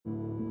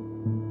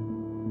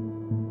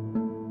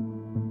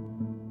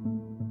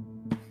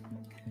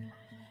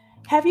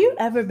Have you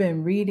ever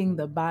been reading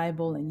the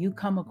Bible and you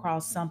come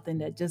across something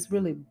that just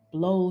really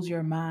blows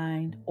your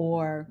mind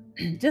or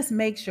just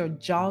makes your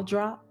jaw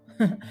drop?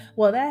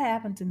 Well, that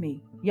happened to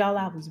me. Y'all,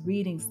 I was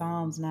reading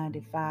Psalms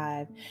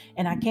 95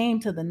 and I came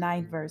to the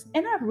ninth verse.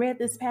 And I've read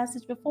this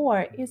passage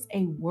before. It's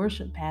a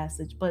worship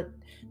passage, but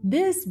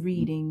this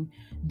reading,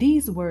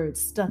 these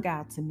words stuck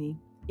out to me.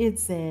 It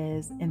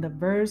says in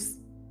verse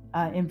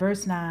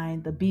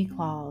 9, the B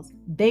clause,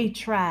 they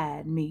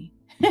tried me.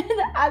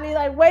 I mean,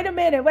 like, wait a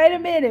minute, wait a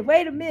minute,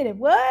 wait a minute.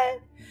 What?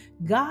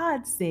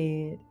 God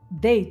said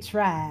they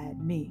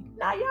tried me.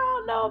 Now,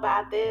 y'all know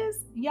about this.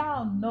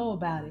 Y'all know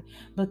about it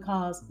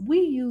because we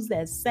use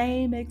that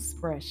same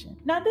expression.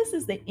 Now, this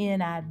is the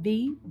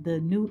NIV, the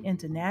New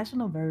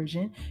International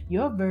Version.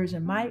 Your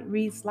version might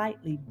read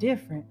slightly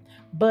different,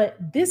 but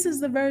this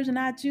is the version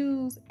I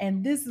choose,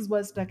 and this is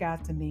what stuck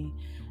out to me.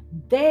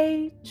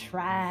 They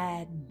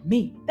tried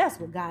me. That's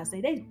what God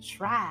said. They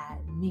tried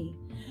me.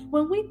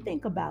 When we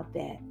think about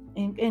that,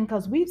 and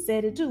because we've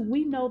said it too,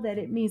 we know that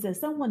it means that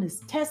someone is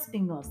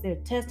testing us. They're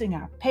testing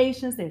our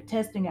patience, they're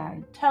testing our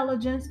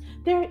intelligence,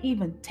 they're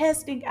even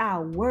testing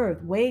our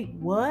worth. Wait,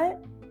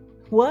 what?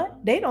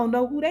 What? They don't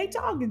know who they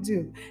talking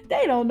to.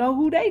 They don't know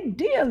who they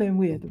dealing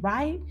with,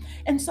 right?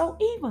 And so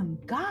even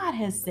God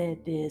has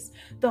said this.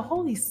 The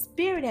Holy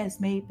Spirit has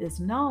made this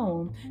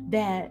known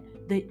that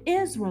the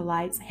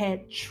Israelites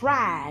had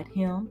tried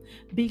him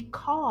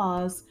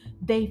because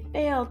they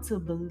failed to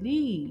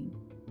believe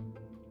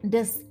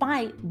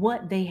despite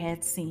what they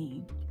had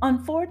seen.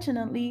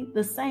 Unfortunately,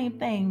 the same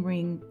thing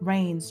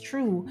reigns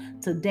true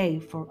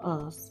today for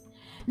us.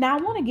 Now,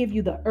 I want to give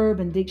you the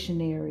Urban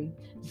Dictionary's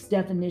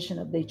definition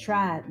of they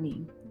tried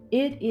me.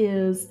 It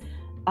is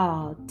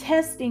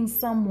testing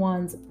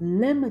someone's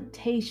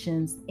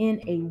limitations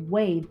in a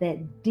way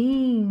that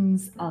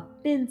deems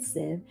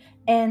offensive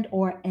and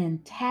or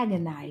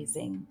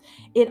antagonizing.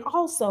 It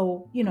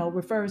also,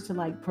 refers to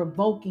like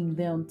provoking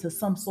them to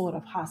some sort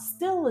of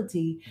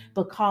hostility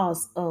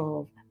because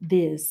of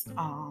this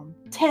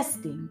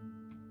testing,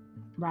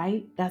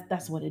 right?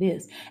 That's what it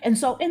is. And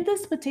so in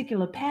this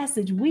particular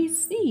passage, we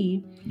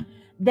see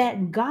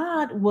that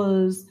God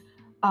was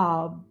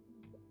uh,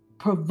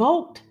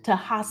 provoked to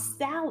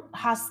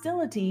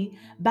hostility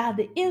by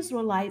the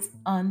Israelites'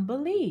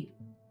 unbelief.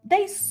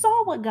 They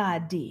saw what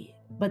God did,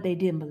 but they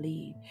didn't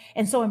believe.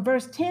 And so in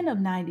verse 10 of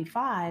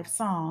 95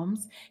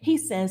 Psalms, he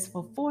says,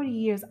 "For 40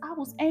 years I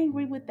was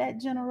angry with that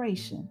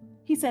generation."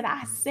 He said,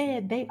 "I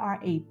said they are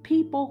a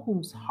people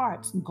whose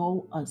hearts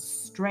go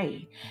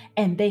astray,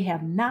 and they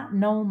have not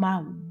known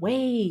my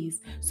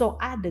ways. So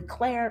I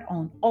declared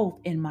on oath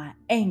in my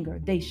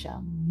anger, they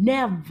shall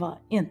never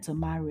enter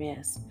my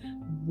rest."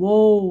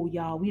 Whoa,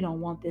 y'all, we don't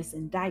want this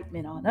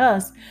indictment on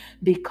us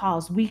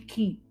because we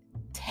keep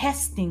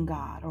testing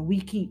God or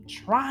we keep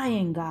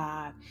trying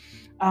God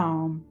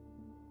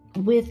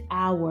with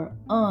our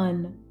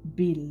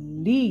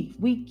unbelief.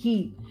 We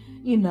keep,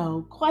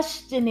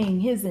 questioning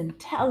his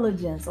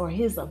intelligence or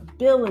his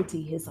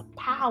ability, his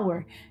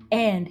power,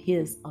 and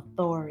his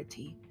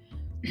authority.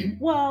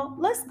 Well,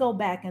 let's go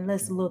back and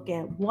let's look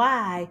at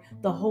why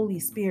the Holy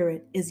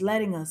Spirit is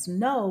letting us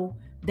know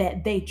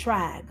that they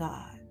tried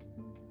God.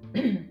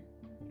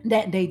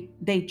 That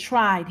they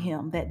tried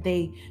him, that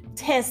they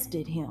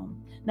tested him.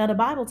 Now the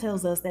Bible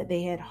tells us that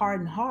they had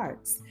hardened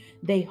hearts.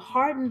 They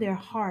hardened their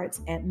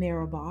hearts at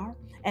Meribah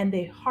and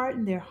they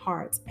hardened their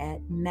hearts at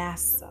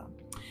Massah.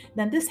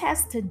 Now this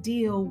has to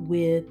deal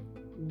with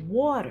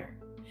water.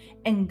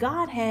 And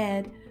God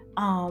had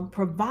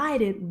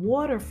provided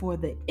water for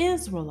the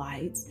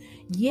Israelites,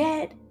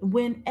 yet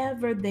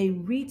whenever they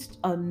reached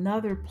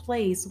another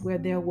place where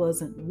there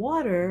wasn't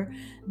water,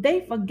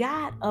 they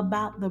forgot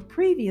about the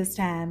previous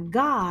time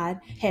God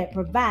had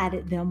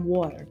provided them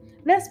water.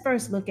 Let's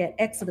first look at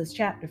Exodus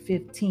chapter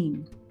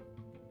 15.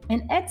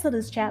 In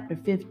Exodus chapter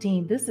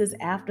 15, this is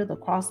after the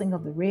crossing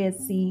of the Red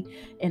Sea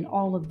and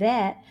all of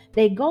that.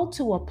 They go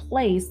to a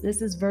place,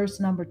 this is verse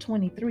number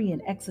 23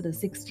 in Exodus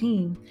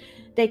 16.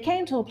 They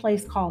came to a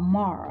place called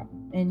Marah,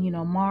 and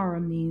Marah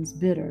means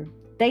bitter.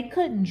 They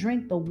couldn't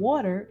drink the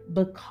water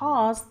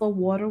because the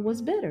water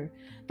was bitter.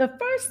 The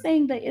first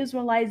thing the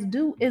Israelites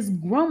do is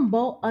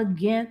grumble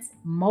against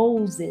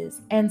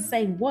Moses and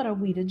say, "What are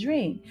we to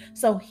drink?"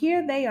 So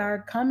here they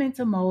are coming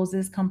to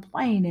Moses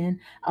complaining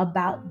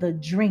about the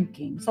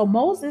drinking. So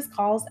Moses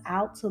calls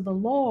out to the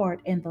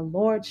Lord, and the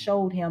Lord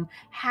showed him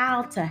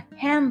how to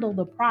handle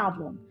the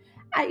problem.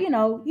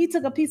 He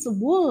took a piece of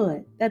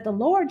wood that the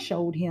Lord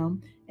showed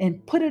him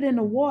and put it in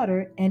the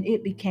water, and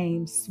it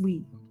became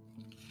sweet.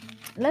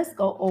 Let's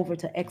go over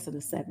to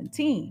Exodus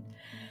 17.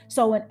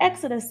 So in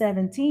Exodus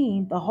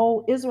 17, the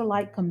whole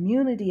Israelite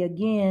community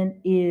again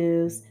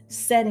is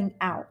setting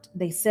out.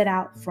 They set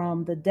out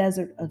from the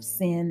desert of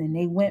sin and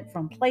they went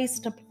from place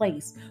to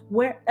place.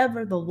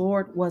 Wherever the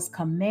Lord was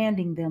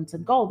commanding them to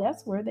go,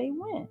 that's where they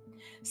went.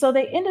 So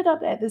they ended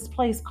up at this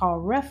place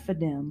called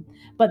Rephidim,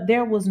 but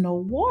there was no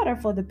water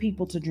for the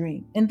people to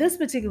drink. In this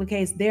particular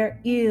case, there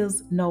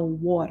is no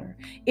water.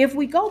 If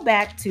we go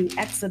back to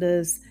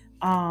Exodus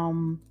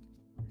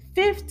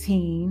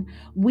 15,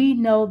 we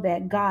know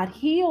that God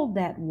healed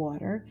that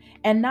water.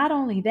 And not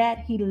only that,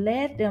 he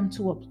led them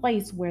to a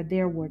place where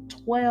there were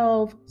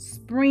 12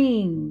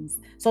 springs.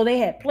 So they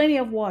had plenty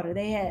of water.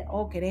 They had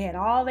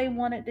all they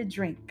wanted to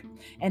drink,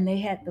 and they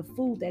had the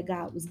food that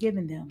God was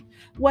giving them.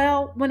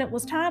 Well, when it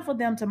was time for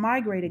them to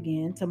migrate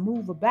again, to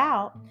move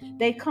about,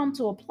 they come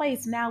to a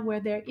place now where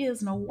there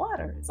is no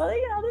water. So,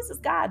 this is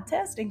God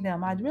testing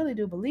them. I really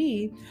do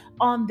believe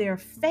on their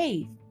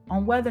faith,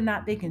 on whether or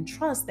not they can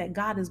trust that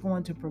God is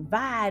going to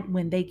provide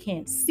when they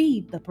can't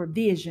see the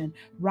provision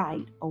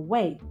right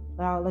away.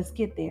 Let's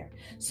get there.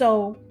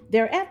 So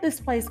they're at this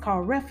place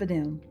called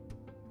Rephidim,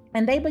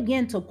 and they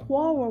begin to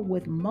quarrel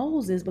with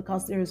Moses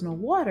because there is no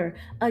water.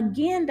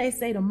 Again, they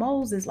say to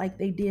Moses, like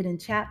they did in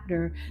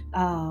chapter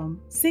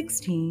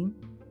 16,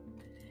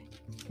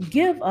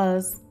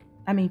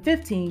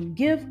 15,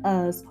 give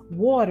us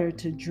water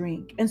to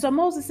drink. And so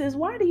Moses says,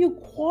 why do you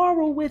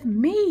quarrel with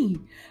me?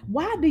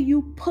 Why do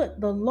you put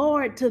the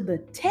Lord to the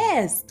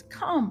test?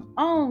 Come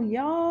on,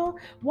 y'all.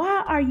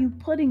 Why are you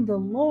putting the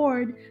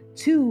Lord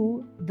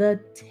to the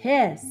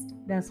test?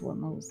 That's what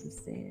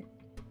Moses said.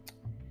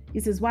 He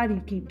says, why do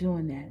you keep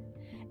doing that?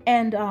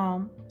 And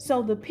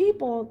so the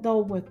people,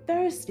 though, were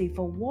thirsty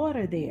for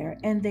water there,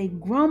 and they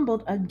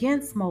grumbled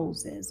against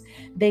Moses.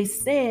 They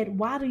said,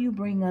 why do you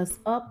bring us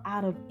up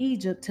out of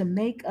Egypt to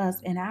make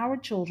us and our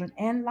children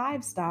and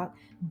livestock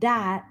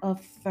die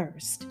of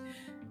thirst?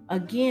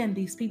 Again,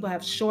 these people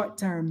have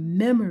short-term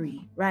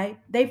memory, right?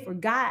 They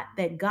forgot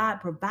that God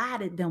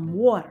provided them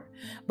water.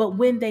 But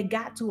when they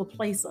got to a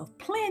place of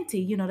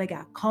plenty, they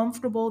got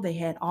comfortable. They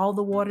had all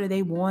the water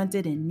they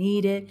wanted and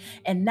needed.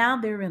 And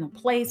now they're in a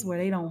place where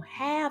they don't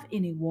have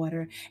any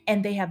water,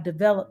 and they have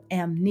developed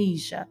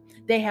amnesia.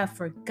 They have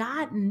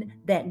forgotten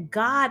that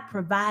God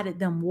provided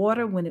them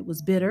water when it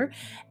was bitter,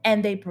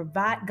 and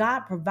God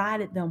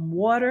provided them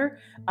water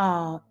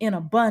in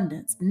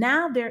abundance.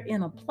 Now they're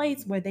in a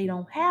place where they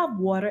don't have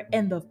water,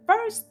 and the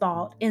first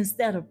thought,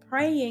 instead of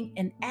praying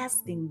and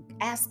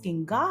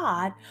asking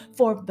God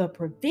for the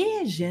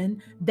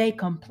provision, they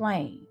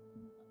complain.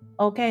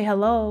 Okay,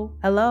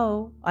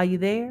 hello, are you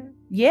there?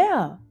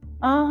 Yeah,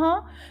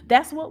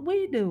 that's what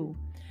we do.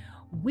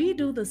 We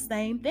do the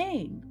same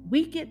thing.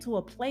 We get to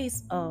a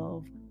place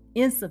of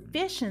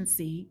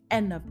insufficiency,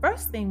 and the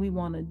first thing we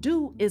want to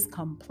do is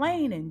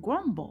complain and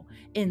grumble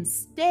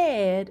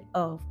instead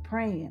of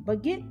praying.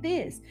 But get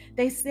this,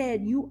 they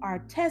said, you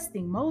are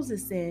testing.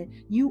 Moses said,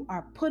 you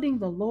are putting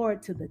the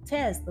Lord to the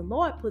test. The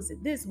Lord puts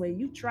it this way: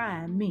 you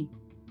trying me.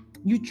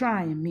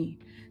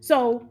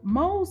 So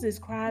Moses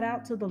cried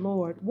out to the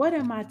Lord, what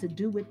am I to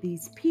do with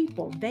these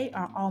people? They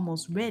are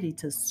almost ready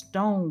to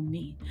stone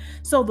me.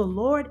 So the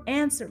Lord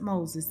answered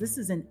Moses. This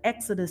is in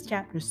Exodus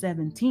chapter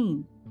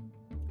 17.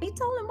 He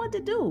told him what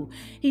to do.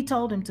 He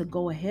told him to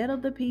go ahead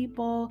of the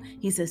people.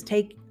 He says,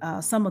 take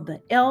some of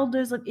the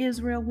elders of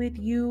Israel with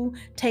you.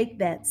 Take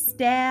that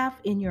staff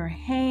in your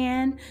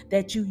hand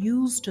that you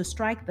used to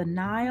strike the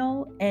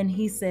Nile. And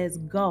he says,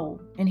 go.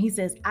 And he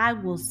says, I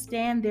will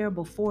stand there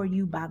before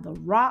you by the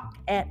rock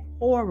at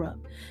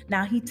Horeb.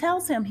 Now he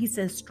tells him, he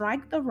says,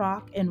 strike the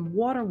rock and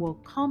water will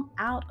come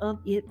out of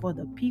it for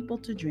the people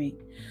to drink.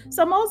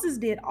 So Moses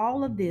did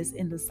all of this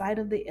in the sight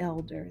of the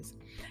elders.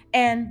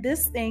 And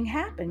this thing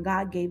happened.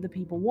 God gave the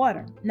people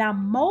water. Now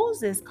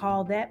Moses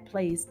called that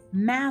place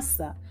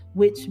Massa,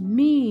 which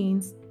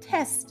means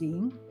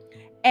testing,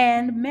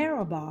 and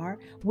Meribah,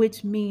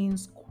 which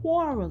means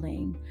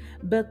quarreling,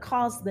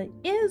 because the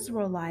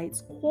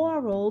Israelites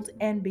quarreled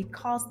and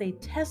because they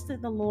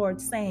tested the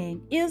Lord,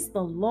 saying, is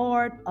the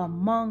Lord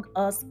among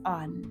us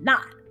or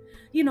not?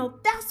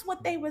 That's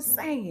what they were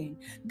saying.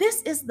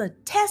 This is the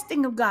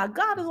testing of God.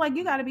 God is like,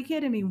 you got to be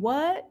kidding me.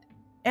 What?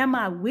 Am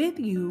I with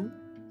you?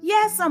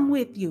 Yes, I'm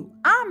with you.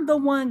 I'm the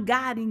one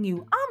guiding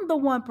you. I'm the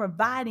one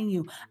providing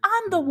you.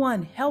 I'm the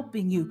one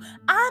helping you.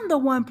 I'm the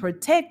one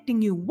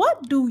protecting you.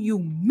 What do you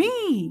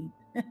mean?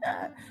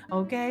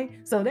 Okay,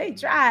 so they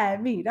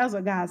tried me. That's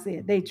what God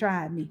said. They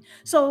tried me.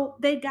 So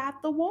they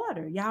got the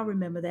water. Y'all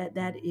remember that.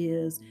 That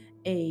is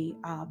a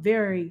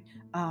very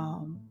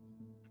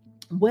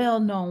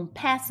well-known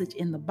passage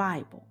in the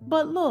Bible.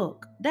 But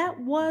look, that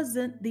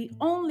wasn't the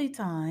only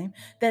time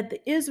that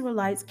the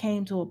Israelites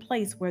came to a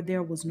place where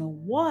there was no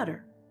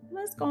water.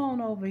 Let's go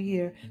on over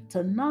here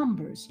to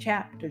Numbers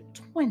chapter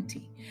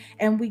 20.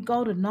 And we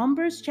go to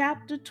Numbers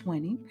chapter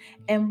 20,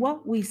 and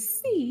what we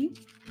see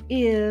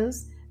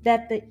is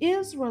that the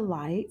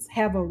Israelites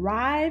have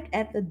arrived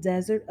at the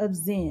desert of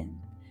Zin,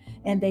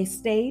 and they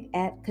stayed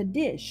at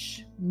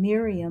Kadesh.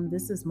 Miriam,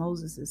 this is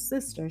Moses'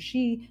 sister,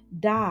 she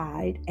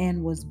died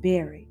and was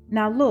buried.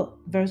 Now look,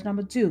 verse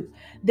number 2.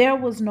 There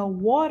was no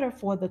water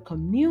for the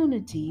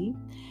community,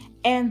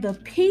 and the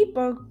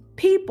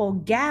people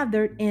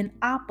gathered in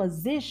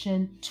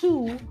opposition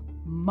to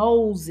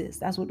Moses.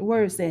 That's what the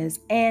word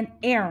says. And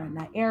Aaron.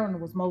 Now Aaron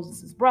was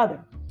Moses'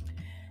 brother.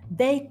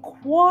 They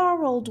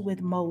quarreled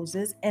with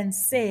Moses and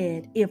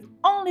said, "If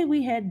only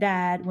we had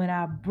died when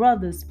our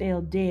brothers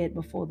fell dead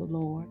before the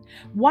Lord.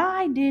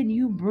 Why did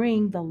you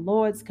bring the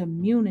Lord's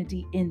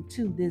community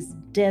into this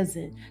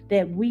desert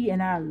that we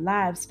and our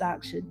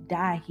livestock should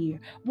die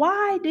here?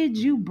 Why did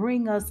you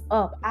bring us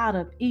up out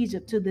of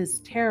Egypt to this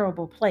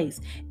terrible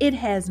place? It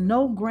has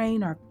no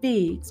grain or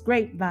figs,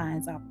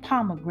 grapevines or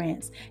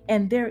pomegranates,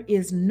 and there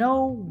is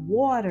no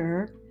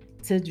water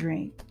to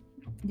drink."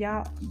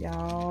 Y'all,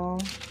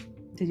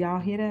 did y'all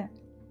hear that?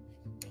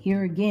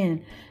 Here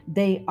again,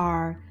 they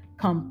are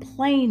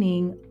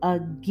complaining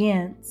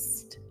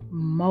against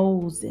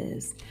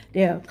Moses.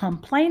 They're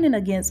complaining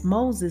against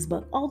Moses,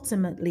 but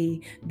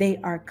ultimately they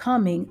are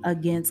coming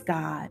against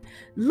God.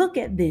 Look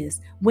at this.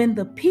 When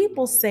the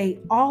people say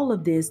all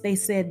of this, they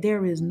said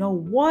there is no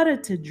water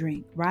to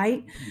drink,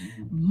 right?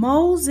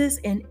 Moses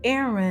and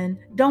Aaron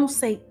don't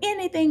say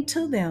anything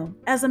to them.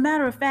 As a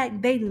matter of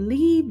fact, they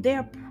leave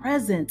their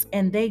presence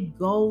and they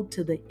go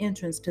to the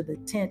entrance to the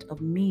tent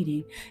of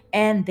meeting,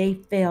 and they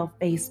fell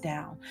face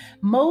down.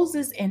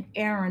 Moses and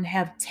Aaron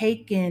have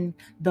taken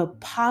the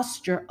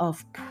posture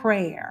of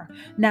prayer.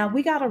 Now,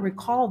 we got to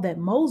recall that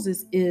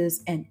Moses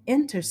is an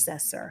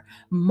intercessor.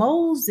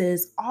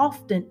 Moses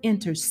often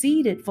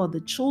interceded for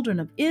the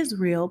children of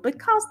Israel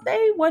because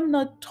they were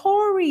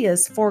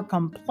notorious for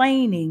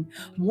complaining,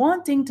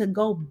 wanting to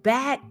go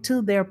back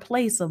to their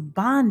place of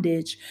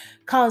bondage,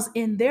 because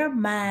in their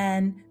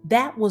mind,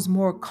 that was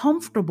more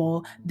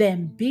comfortable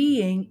than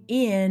being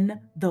in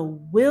the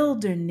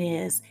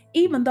wilderness,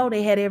 even though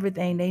they had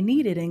everything they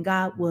needed and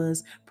God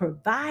was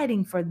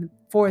providing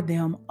for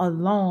them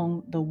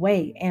along the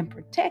way and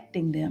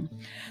protecting them.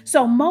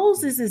 So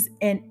Moses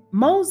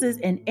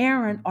and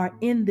Aaron are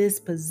in this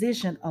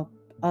position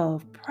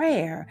of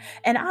prayer.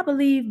 And I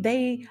believe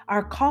they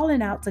are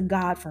calling out to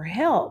God for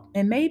help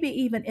and maybe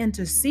even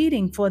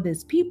interceding for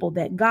this people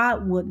that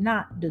God would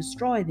not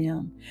destroy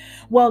them.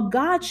 Well,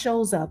 God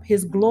shows up,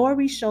 his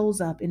glory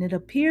shows up, and it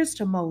appears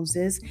to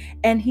Moses,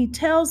 and he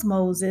tells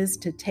Moses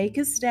to take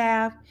his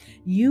staff,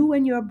 you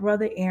and your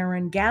brother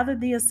Aaron gather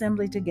the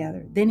assembly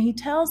together. Then he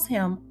tells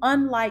him,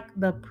 unlike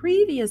the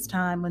previous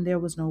time when there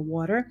was no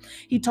water,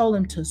 he told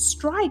him to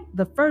strike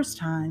the first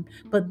time,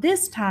 but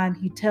this time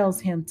he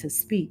tells him to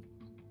speak.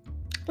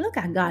 Look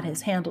how God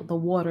has handled the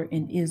water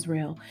in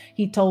Israel.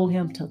 He told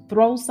him to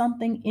throw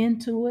something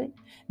into it.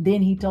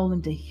 Then he told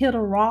him to hit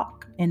a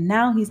rock. And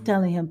now he's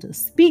telling him to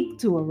speak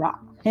to a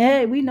rock.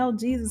 Hey, we know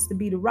Jesus to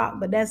be the rock,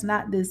 but that's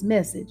not this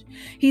message.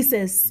 He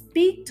says,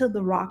 speak to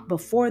the rock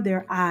before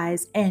their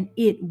eyes, and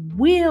it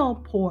will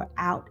pour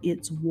out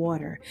its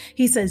water.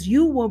 He says,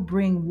 you will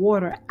bring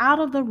water out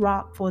of the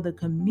rock for the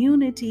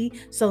community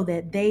so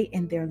that they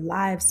and their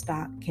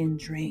livestock can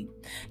drink.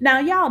 Now,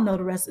 y'all know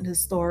the rest of the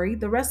story.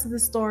 The rest of the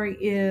story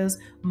is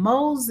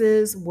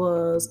Moses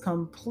was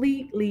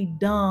completely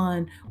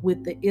done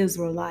with the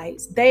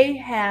Israelites. They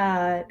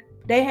had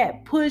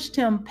pushed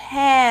him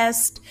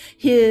past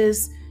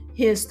his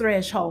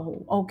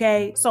threshold.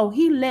 Okay, so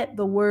he let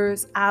the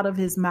words out of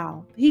his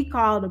mouth. He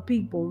called the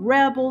people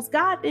rebels.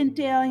 God didn't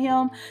tell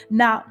him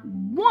not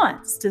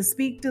once to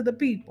speak to the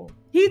people.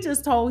 He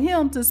just told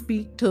him to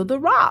speak to the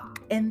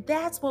rock. And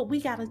that's what we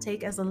got to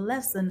take as a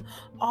lesson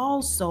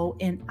also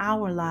in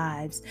our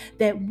lives,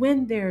 that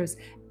when there's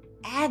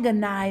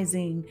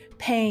agonizing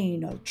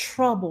pain or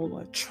trouble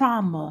or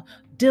trauma,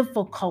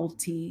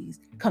 difficulties,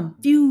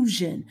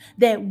 confusion,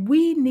 that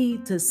we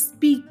need to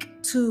speak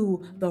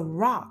to the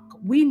rock.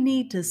 We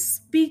need to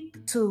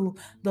speak to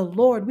the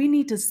Lord. We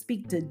need to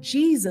speak to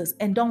Jesus,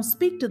 and don't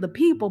speak to the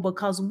people,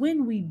 because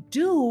when we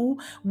do,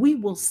 we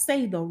will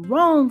say the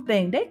wrong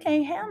thing. They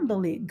can't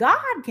handle it. God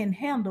can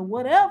handle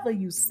whatever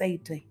you say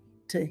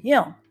to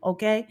him.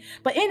 Okay.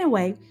 But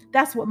anyway,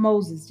 that's what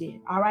Moses did.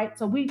 All right.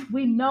 So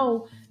we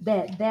know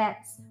that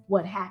that's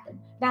what happened.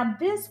 Now,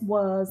 this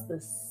was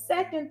the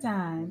second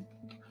time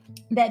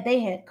that they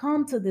had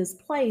come to this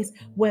place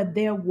where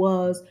there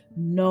was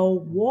no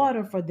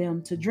water for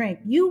them to drink.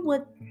 You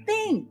would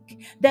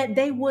think that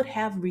they would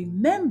have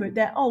remembered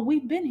that, oh,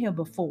 we've been here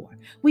before.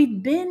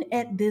 We've been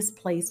at this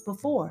place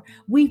before.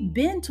 We've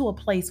been to a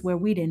place where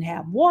we didn't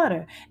have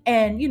water.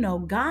 And,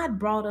 God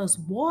brought us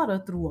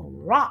water through a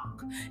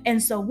rock.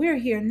 And so we're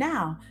here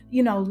now.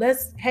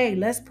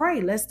 Let's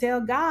pray. Let's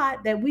tell God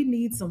that we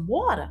need some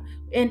water.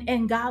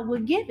 And God will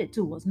give it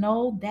to us.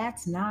 No,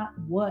 that's not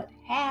what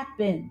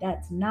happened.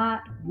 That's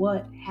not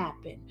what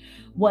happened.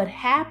 What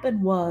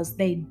happened was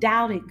they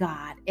doubted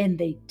God and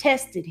they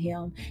tested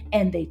him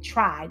and they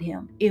tried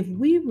him. If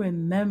we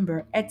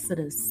remember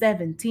Exodus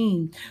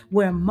 17,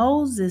 where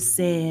Moses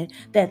said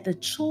that the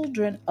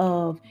children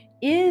of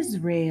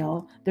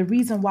Israel, the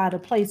reason why the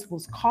place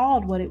was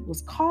called what it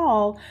was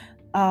called,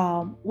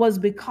 was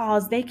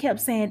because they kept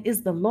saying,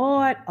 is the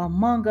Lord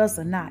among us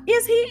or not?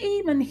 Is he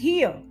even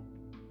here?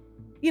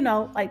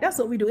 That's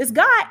what we do. Is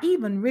God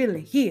even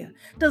really here?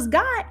 Does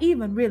God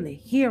even really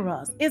hear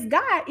us? Is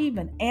God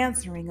even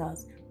answering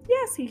us?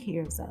 Yes, he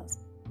hears us.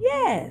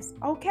 Yes,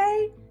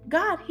 okay.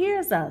 God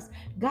hears us.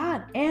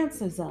 God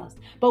answers us.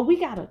 But we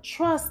got to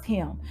trust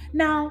him.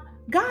 Now,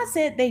 God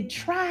said they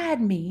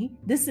tried me.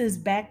 This is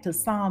back to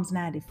Psalms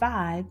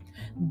 95,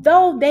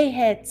 though they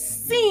had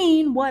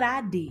seen what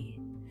I did.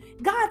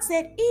 God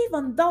said,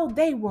 even though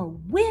they were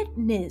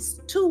witness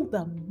to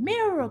the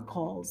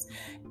miracles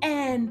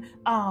and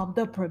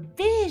the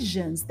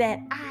provisions that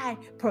I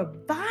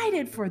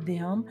provided for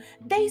them,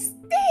 they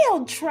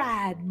still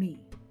tried me.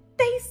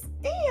 They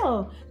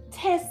still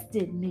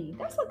tested me.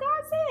 That's what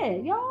God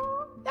said,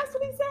 y'all. That's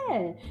what He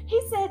said.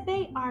 He said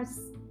they are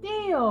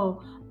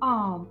still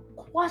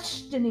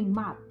questioning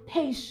my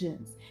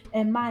patience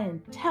and my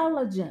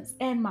intelligence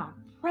and my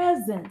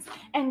presence.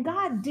 And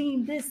God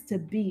deemed this to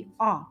be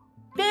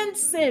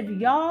offensive,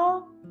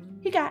 y'all.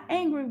 He got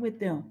angry with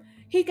them.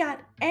 He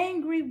got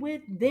angry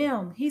with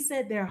them. He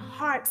said their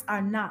hearts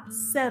are not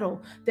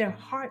settled. Their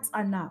hearts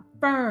are not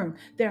firm.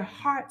 Their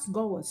hearts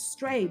go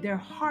astray. Their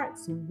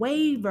hearts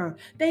waver.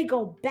 They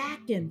go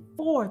back and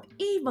forth,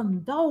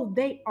 even though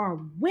they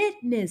are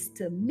witness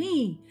to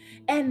me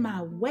and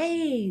my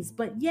ways,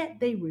 but yet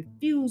they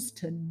refuse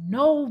to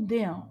know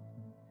them.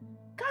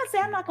 God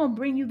said, I'm not going to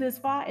bring you this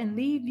far and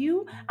leave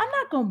you. I'm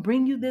not going to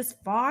bring you this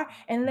far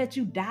and let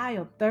you die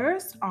of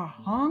thirst or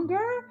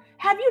hunger.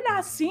 Have you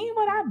not seen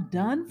what I've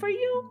done for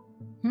you?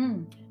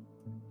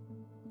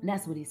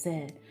 That's what He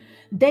said.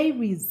 They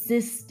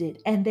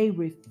resisted and they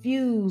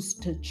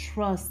refused to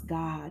trust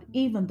God,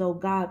 even though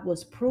God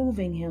was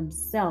proving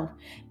Himself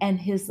and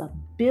His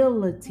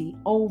ability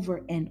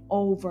over and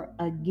over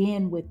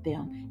again with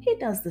them. He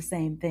does the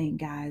same thing,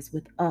 guys,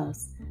 with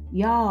us.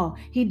 Y'all,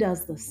 He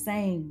does the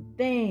same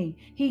thing.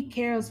 He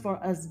cares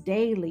for us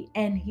daily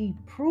and He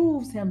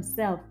proves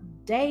Himself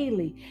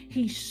daily.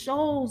 He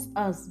shows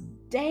us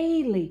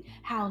daily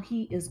how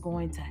He is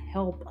going to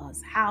help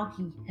us, how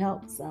He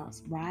helps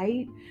us,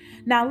 right?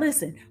 Now,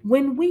 listen,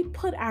 when we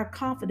put our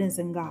confidence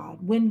in God,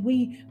 when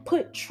we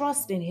put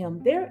trust in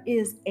Him, there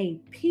is a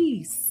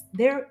peace,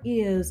 there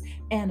is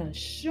an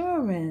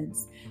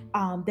assurance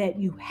that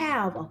you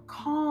have, a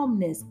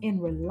calmness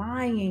in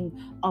relying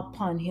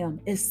upon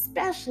Him,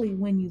 especially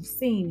when you've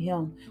seen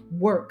Him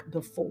work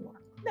before.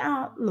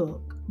 Now,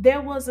 look, there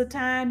was a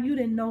time you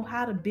didn't know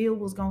how the bill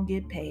was going to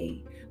get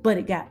paid, but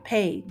it got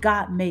paid.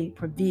 God made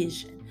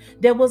provision.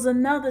 There was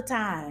another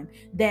time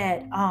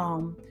that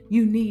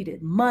you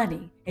needed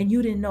money and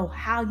you didn't know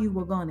how you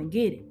were going to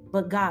get it,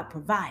 but God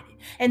provided.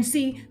 And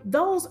see,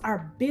 those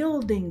are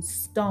building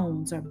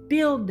stones or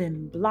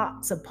building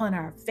blocks upon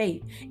our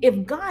faith.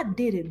 If God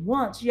did it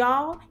once,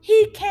 y'all,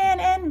 He can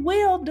and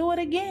will do it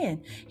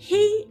again.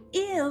 He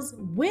is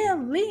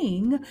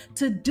willing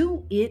to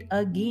do it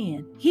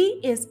again.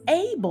 He is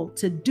able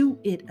to do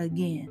it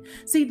again.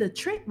 See, the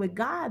trick with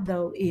God,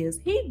 though, is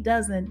He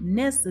doesn't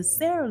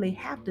necessarily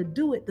have to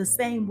do it the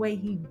same way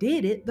He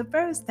did it the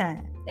first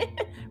time.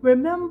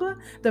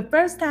 Remember, the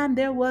first time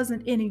there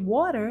wasn't any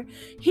water,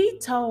 He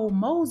told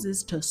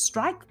Moses to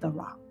strike the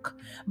rock.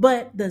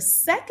 But the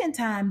second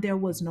time there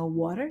was no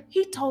water,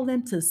 He told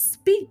him to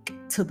speak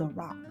to the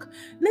rock.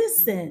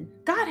 Listen,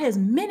 God has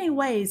many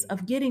ways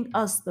of getting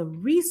us the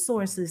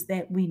resources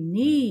that we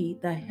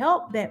need, the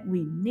help that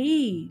we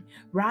need,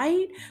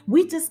 right?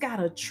 We just got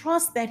to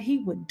trust that He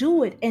would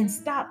do it and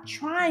stop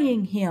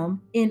trying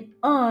Him in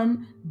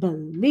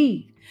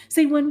unbelief.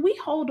 See, when we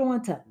hold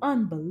on to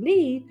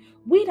unbelief,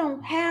 we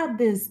don't have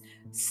this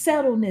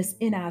settledness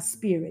in our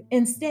spirit.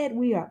 Instead,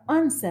 we are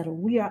unsettled,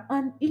 we are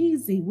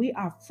uneasy, we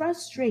are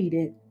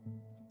frustrated.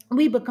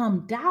 We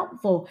become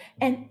doubtful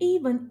and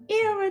even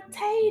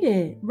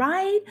irritated,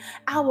 right?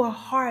 Our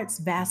hearts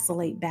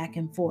vacillate back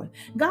and forth.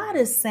 God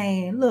is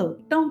saying,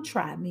 look, don't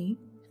try me.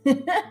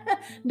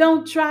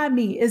 Don't try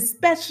me,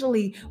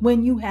 especially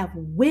when you have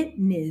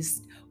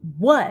witnessed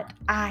what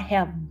I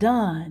have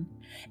done.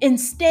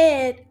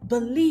 Instead,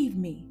 believe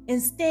me.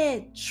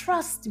 Instead,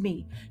 trust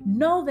me.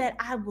 Know that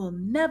I will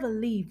never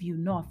leave you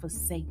nor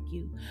forsake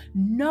you.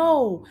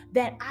 Know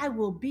that I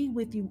will be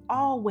with you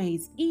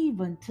always,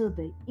 even to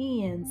the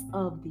ends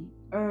of the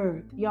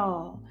earth.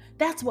 Y'all,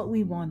 that's what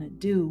we want to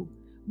do.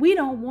 We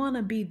don't want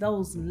to be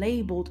those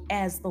labeled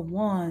as the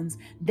ones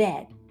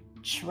that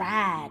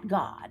tried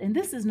God. And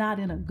this is not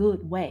in a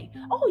good way.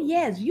 Oh,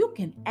 yes, you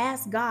can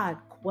ask God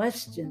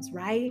questions,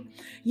 right?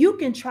 You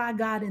can try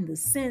God in the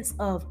sense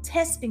of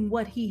testing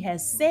what He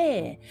has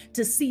said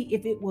to see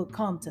if it will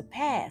come to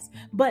pass,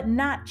 but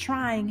not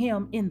trying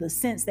Him in the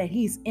sense that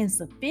He's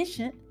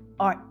insufficient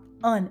or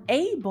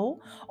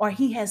unable, or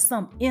He has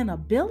some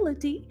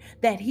inability,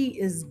 that He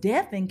is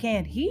deaf and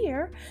can't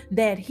hear,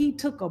 that He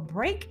took a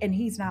break and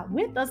He's not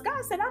with us.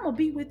 God said, I'm gonna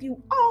be with you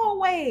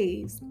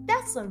always.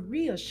 That's a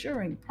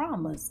reassuring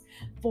promise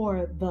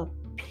for the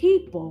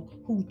people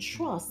who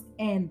trust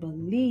and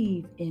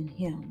believe in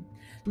Him.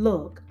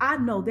 Look, I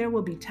know there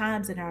will be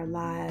times in our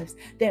lives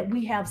that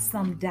we have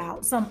some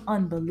doubt, some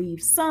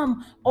unbelief,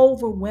 some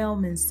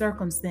overwhelming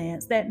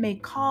circumstance that may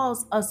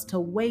cause us to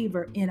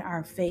waver in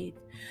our faith.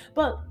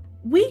 But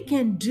we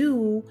can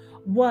do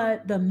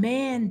what the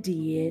man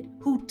did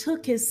who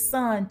took his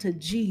son to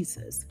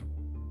Jesus.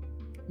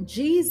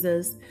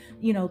 Jesus,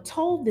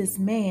 told this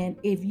man,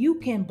 if you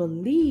can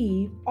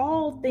believe,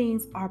 all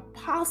things are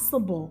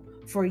possible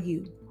for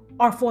you.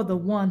 are for the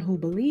one who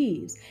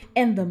believes.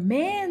 And the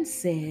man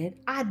said,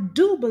 I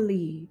do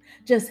believe.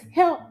 Just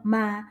help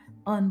my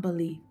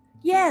unbelief.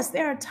 Yes,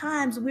 there are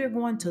times we're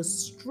going to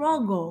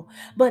struggle,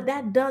 but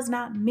that does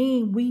not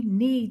mean we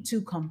need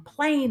to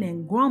complain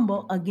and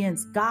grumble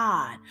against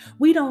God.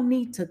 We don't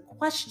need to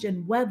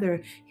question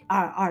whether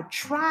or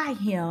try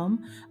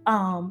him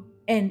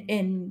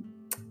and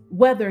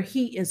whether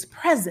he is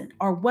present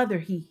or whether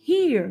he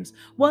hears.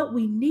 What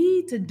we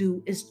need to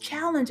do is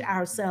challenge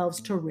ourselves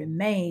to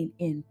remain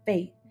in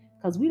faith,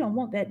 because we don't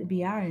want that to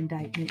be our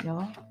indictment,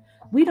 y'all.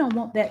 We don't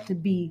want that to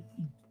be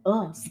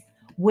us,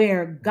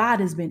 where God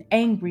has been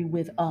angry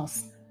with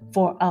us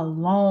for a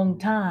long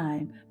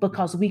time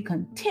because we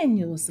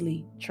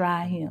continuously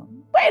try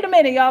him. Wait a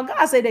minute, y'all.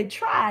 God said they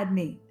tried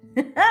me.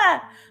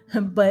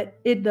 But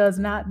it does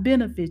not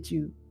benefit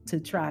you to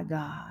try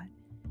God.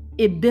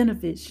 It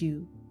benefits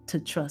you to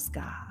trust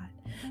God.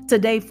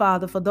 Today,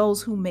 Father, for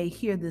those who may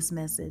hear this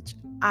message,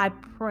 I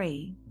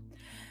pray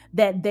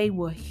that they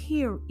will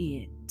hear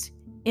it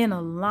in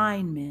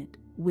alignment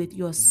with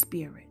your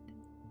spirit,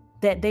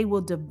 that they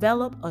will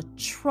develop a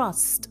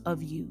trust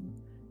of you,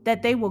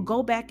 that they will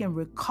go back and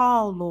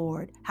recall,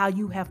 Lord, how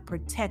you have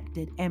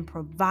protected and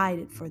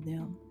provided for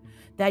them,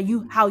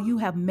 how you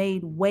have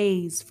made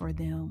ways for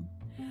them.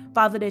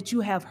 Father, that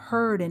you have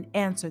heard and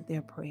answered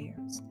their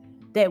prayers,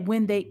 that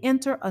when they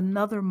enter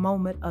another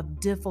moment of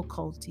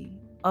difficulty,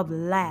 of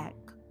lack,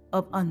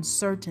 of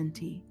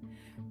uncertainty,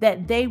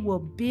 that they will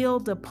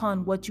build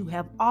upon what you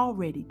have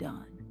already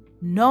done,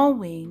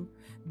 knowing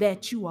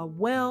that you are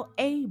well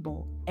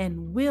able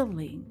and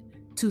willing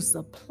to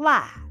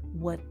supply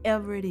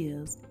whatever it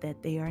is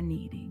that they are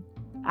needing.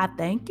 I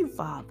thank you,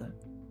 Father,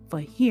 for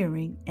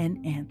hearing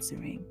and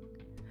answering.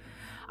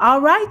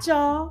 All right,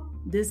 y'all.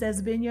 This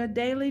has been your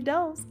daily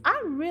dose.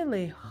 I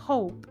really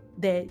hope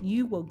that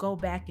you will go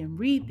back and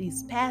read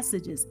these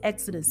passages: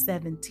 Exodus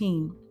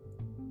 17,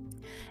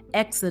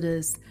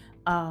 Exodus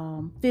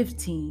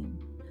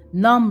 15,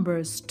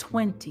 Numbers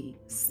 20,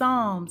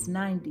 Psalms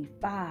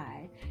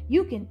 95.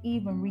 You can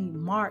even read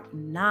Mark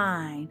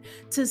 9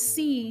 to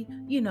see,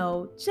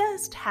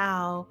 just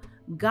how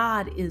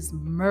God is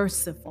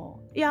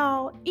merciful.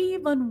 Y'all,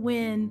 even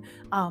when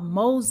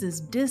Moses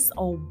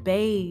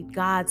disobeyed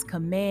God's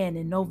command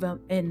in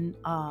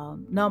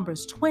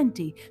Numbers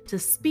 20 to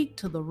speak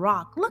to the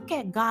rock, look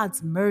at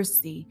God's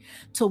mercy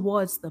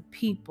towards the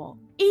people.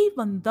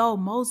 Even though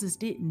Moses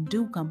didn't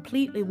do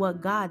completely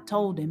what God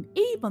told him,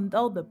 even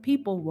though the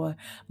people were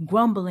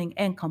grumbling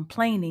and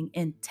complaining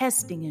and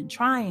testing and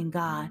trying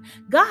God,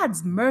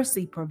 God's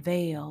mercy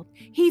prevailed.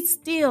 He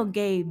still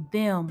gave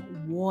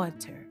them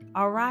water,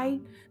 all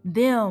right?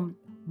 Them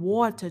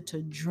water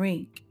to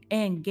drink,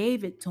 and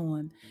gave it to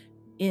him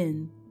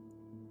in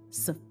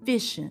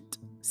sufficient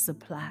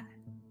supply.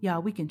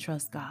 Y'all, we can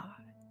trust God.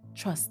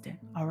 Trust him,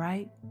 all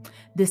right?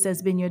 This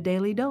has been your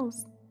daily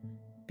dose.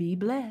 Be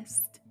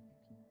blessed.